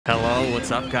Hello,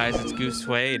 what's up guys? It's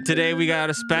GooseWayne. Today we got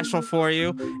a special for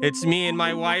you. It's me and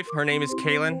my wife. Her name is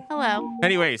Kaylin. Hello.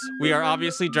 Anyways, we are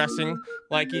obviously dressing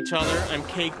like each other. I'm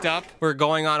caked up. We're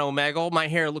going on Omegle. My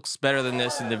hair looks better than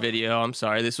this in the video. I'm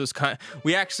sorry. This was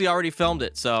we actually already filmed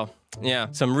it, so yeah,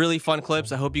 some really fun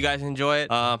clips. I hope you guys enjoy it.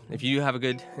 If you have a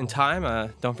good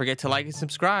time, don't forget to like and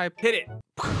subscribe. Hit it.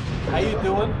 How you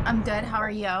doing? I'm good. How are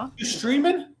you? You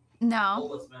streaming?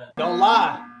 No. Don't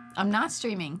lie. I'm not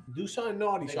streaming. Do something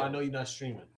naughty so I know you're not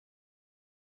streaming.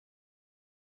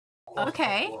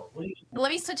 Okay. Let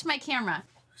me switch my camera.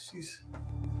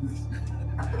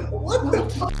 What the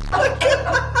fuck?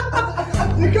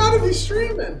 You gotta be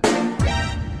streaming.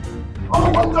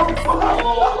 Oh, what the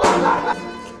fuck?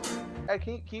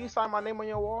 Hey, can you sign my name on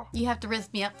your wall? You have to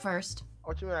RIZZ me up first.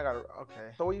 What you mean I gotta?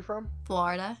 Okay. So where you from?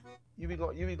 Florida. You be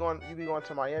going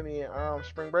to Miami and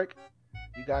spring break?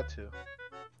 You got to.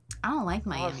 I don't like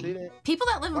Miami. Oh, people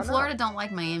that live in Florida not? don't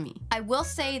like Miami. I will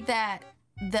say that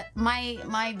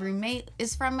my roommate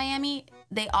is from Miami.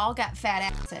 They all got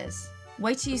fat asses.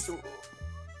 Wait till you see.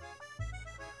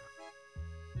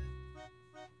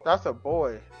 That's a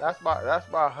boy. That's my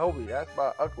hobby. That's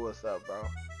my uncle. What's up, bro?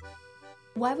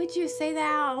 Why would you say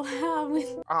that out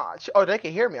loud? Oh, they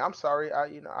can hear me. I'm sorry. I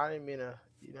didn't mean to.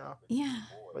 Yeah.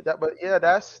 But yeah,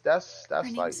 that's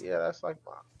like that's like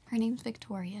my. Her name's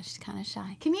Victoria. She's kind of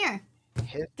shy. Come here.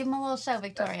 Give him a little show,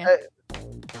 Victoria.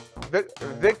 Hey,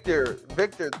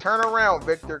 Victor, turn around,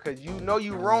 Victor, because you know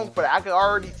you wrong for that. I can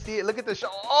already see it. Look at the show.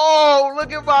 Oh,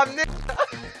 look at my nigga.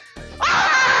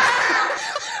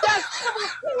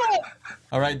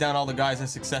 I'll write down all the guys that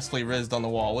successfully rizzed on the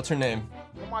wall. What's her name?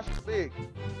 My shit's big.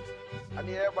 I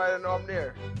need everybody to know I'm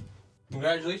there.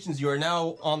 Congratulations, you are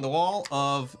now on the wall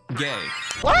of gay.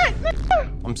 What?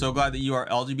 I'm so glad that you are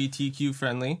LGBTQ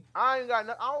friendly. I don't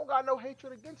got no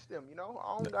hatred against them, I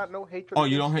don't got no hatred Oh,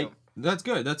 against you don't hate? them. That's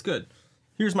good, that's good.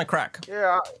 Here's my crack.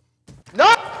 Yeah. No!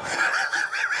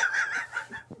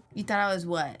 You thought I was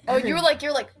what? Oh, you're like,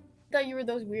 thought you were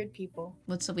those weird people.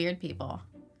 What's the weird people?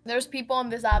 There's people on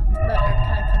this app that are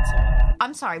kind of concerned.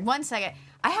 I'm sorry, 1 second.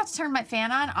 I have to turn my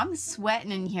fan on. I'm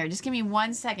sweating in here. Just give me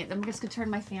 1 second. I'm just gonna turn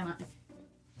my fan on.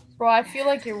 Bro, I feel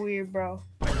like you're weird, bro.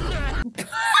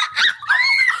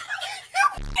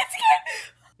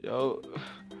 Yo.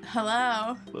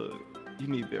 Hello. Look, you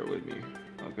need to bear with me,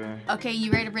 okay? Okay,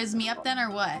 you ready to RIZZ me up then,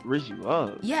 or what? RIZZ you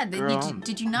up? Yeah. Girl,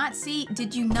 Did you not see?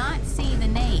 Did you not see the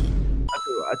name?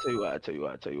 I tell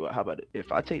you what. How about it?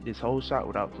 If I take this whole shot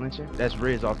without flinching, that's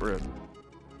RIZZ off rip.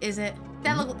 Is it?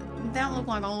 That look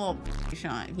like a little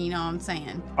shot. You know what I'm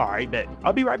saying? All right, bet.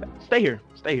 I'll be right back. Stay here.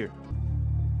 Stay here.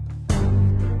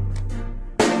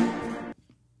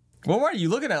 What were you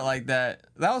looking at like that?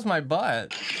 That was my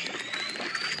butt.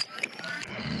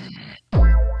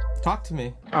 Talk to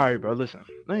me. All right, bro. Listen.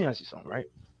 Let me ask you something, right?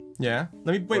 Yeah.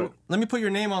 Let me wait. What? Let me put your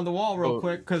name on the wall real Oh.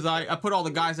 quick, because I put all the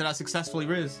guys that I successfully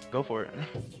rizzed. Go for it.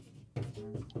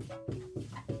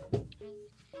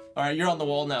 All right, you're on the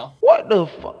wall now. What the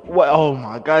fuck? What? Oh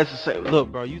my God!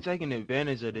 Look, bro, you taking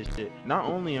advantage of this shit. Not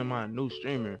only am I a new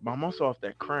streamer, but I'm also off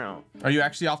that crown. Are you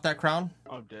actually off that crown?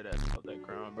 I'm dead ass off that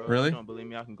crown, bro. Really? If you don't believe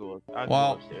me? I can go up. I can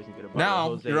Well, go upstairs and get a bottle now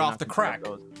of Jose you're and off I the can crack.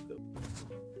 those.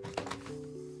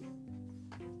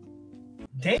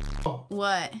 Damn.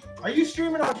 What? Are you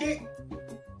streaming on Kick?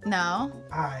 No.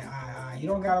 Alright. You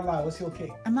don't gotta lie. What's your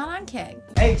Kick? I'm not on Kick.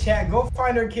 Hey, chat, go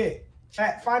find her Kick.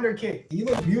 Chat, find her Kick. You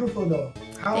look beautiful though.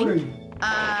 How old are you?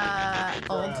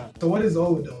 Old. So what is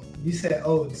old though? You said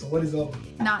old, so what is old?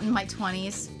 Not in my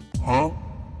 20s. Huh?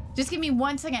 Just give me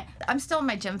 1 second. I'm still in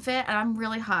my gym fit and I'm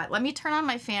really hot. Let me turn on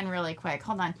my fan really quick.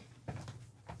 Hold on.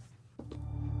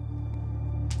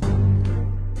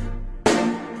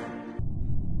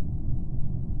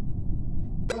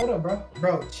 Hold up, bro.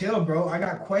 Bro, chill, bro. I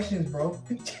got questions, bro.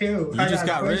 Chill. You just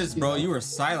got questions. rizzed, bro. You were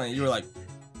silent. You were like,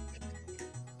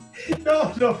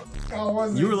 No, I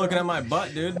wasn't. you were looking at my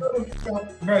butt, dude.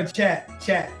 Bro, chat.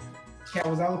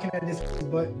 Was I looking at this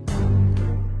butt?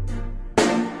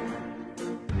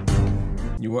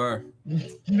 You were.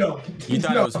 No. You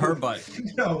thought it was her butt.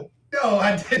 No,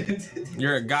 I didn't.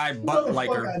 You're a guy No, butt the fuck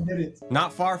liker. I didn't.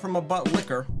 Not far from a butt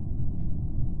licker.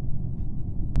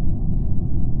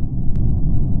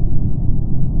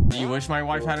 Do you wish my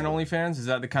wife had an OnlyFans? Is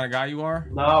that the kind of guy you are?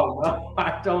 No,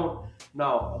 I don't.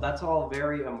 No, that's all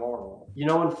very immoral. You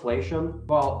know inflation?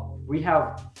 Well, we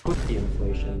have pussy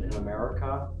inflation in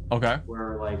America. Okay.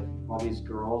 Where like all these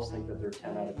girls think that they're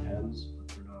 10 out of 10s, but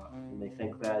they're not. And they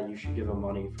think that you should give them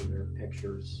money for their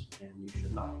pictures, and you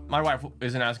should not. My wife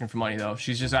isn't asking for money though.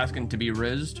 She's just asking to be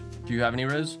rizzed. Do you have any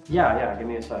rizz? Yeah, give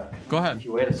me a sec. Go ahead. If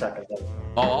you wait a second then.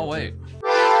 Oh, I'll wait.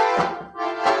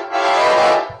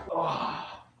 Oh.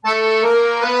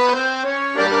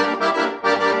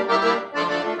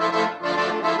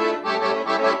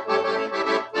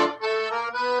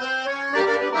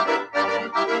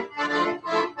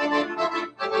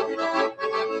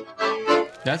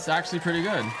 That's actually pretty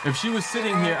good. If she was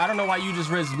sitting here, I don't know why you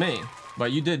just rizzed me,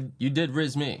 but you did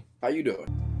rizz me. How you doing?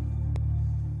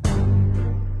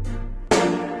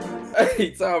 Hey,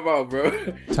 time out,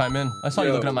 bro. Time in. I saw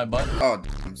you looking at my butt. Oh,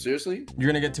 seriously? You're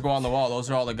gonna get to go on the wall.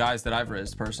 Those are all the guys that I've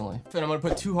rizzed personally. And I'm gonna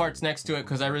put 2 hearts next to it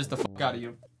because I rizzed the fuck out of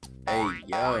you. Hey,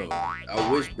 yo,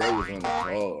 I wish bro was on the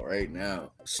call right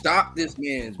now. Stop this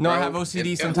man's No, bro. I have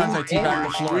OCD. Sometimes I teabag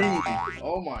the floor.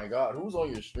 Oh my God, who's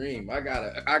on your stream? I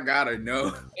gotta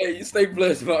know. Hey, you stay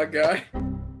blessed, my guy.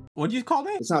 What do you call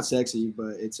me? It's not sexy,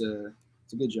 but it's a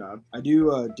good job. I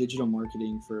do digital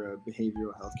marketing for a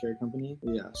behavioral healthcare company.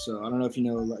 Yeah, so I don't know if you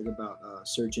know like about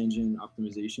search engine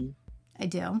optimization. I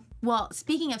do. Well,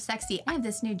 speaking of sexy, I have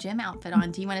this new gym outfit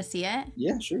on. Do you want to see it?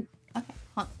 Yeah, sure. Okay,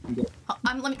 hold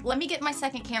on. Let me get my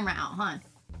second camera out, huh?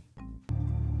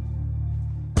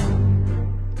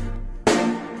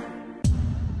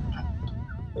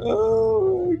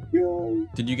 Oh my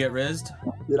God. Did you get rizzed?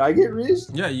 Did I get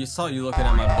rizzed? Yeah, you saw you looking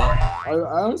at my butt.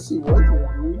 I honestly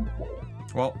wasn't, dude.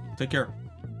 Well, take care.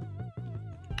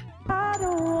 I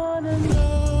don't wanna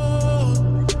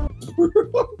know.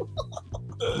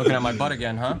 Looking at my butt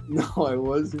again, huh? No, I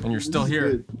wasn't. And you're still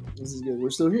here. Good. This is good. We're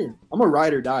still here. I'm a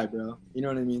ride or die, bro. You know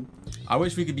what I mean? I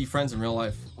wish we could be friends in real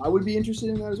life. I would be interested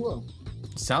in that as well.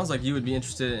 Sounds like you would be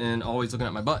interested in always looking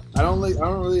at my butt. I don't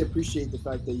really appreciate the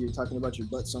fact that you're talking about your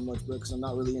butt so much, bro, because I'm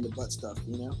not really into butt stuff,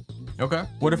 you know? Okay.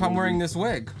 What if I'm wearing this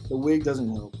wig? The wig doesn't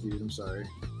help, dude. I'm sorry.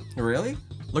 Really?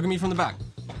 Look at me from the back.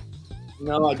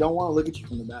 No, I don't want to look at you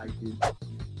from the back, dude.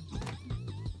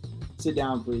 Sit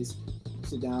down, please.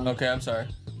 Sit down. Okay, I'm sorry.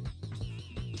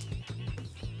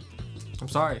 I'm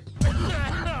sorry.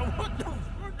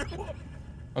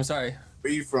 I'm sorry.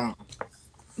 Where you from?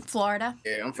 Florida.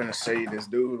 Yeah, I'm finna say this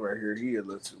dude right here, he a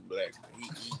little too black.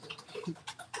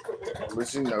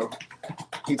 But you know,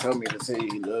 he told me to say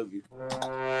he love you.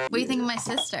 What do you think of my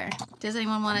sister? Does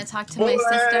anyone want to talk to my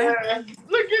sister?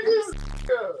 Look at this.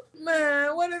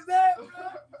 Man, what is that?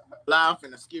 I'm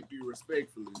finna skip you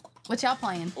respectfully. What y'all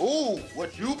playing? Ooh,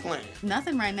 what you playing?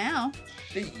 Nothing right now.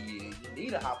 See, you need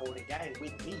to hop on the game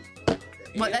with me.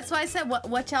 What? That's why I said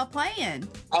what y'all playing?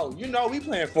 Oh, you know we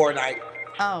playing Fortnite.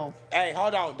 Oh. Hey,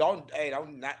 hold on. Hey,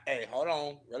 hold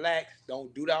on. Relax.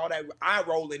 Don't do all that eye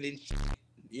rolling and shit,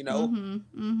 you know?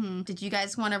 Did you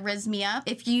guys want to rizz me up?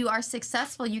 If you are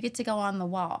successful, you get to go on the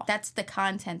wall. That's the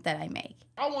content that I make.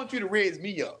 I want you to rizz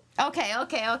me up.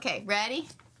 Okay. Ready?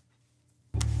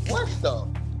 What stuff?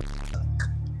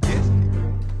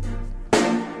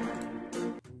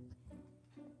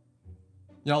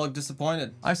 Y'all look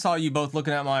disappointed. I saw you both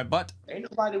looking at my butt. Ain't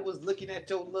nobody was looking at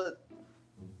your look.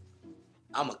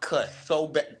 I'ma cuss so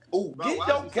bad. Ooh, get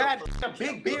your goddamn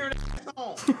big beard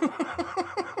on.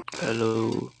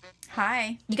 Hello.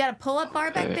 Hi. You got a pull-up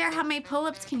bar back there? How many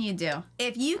pull-ups can you do?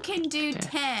 If you can do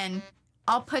 10,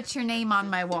 I'll put your name on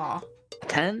my wall.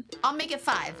 10? I'll make it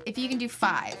 5. If you can do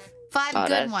 5. 5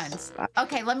 good ones.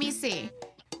 Okay, let me see.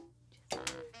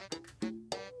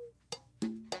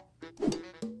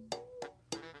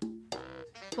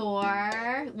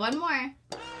 Four. One more.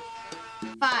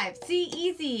 5. See,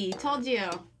 easy. Told you.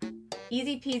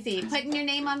 Easy peasy. Putting your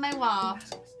name on my wall.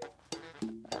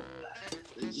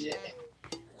 Yeah.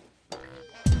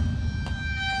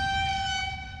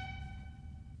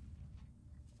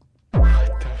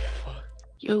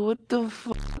 Yo, what the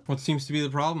fuck? What seems to be the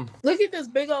problem? Look at this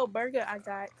big old burger I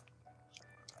got.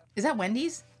 Is that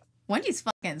Wendy's? Wendy's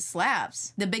fucking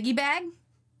slaps. The biggie bag?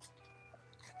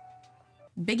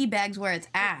 Biggie bag's where it's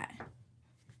at.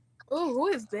 Ooh, who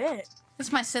is that?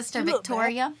 That's my sister, She look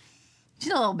Victoria.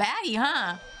 She's a little baddie,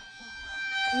 huh?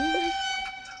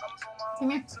 Come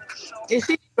here. Is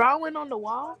she drawing on the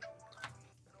wall?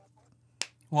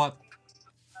 What?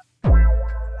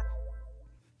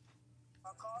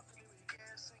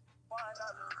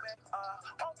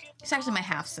 She's actually my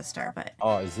half sister, but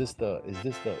Oh, is this the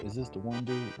one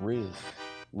dude?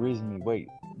 Rizz me. Wait,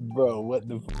 bro, what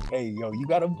the hey, yo, you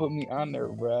gotta put me on there,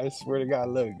 bro. I swear to God,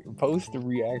 look, post the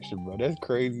reaction, bro. That's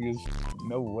crazy as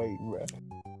no way, bro.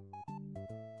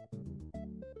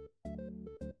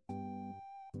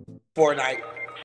 Fortnite.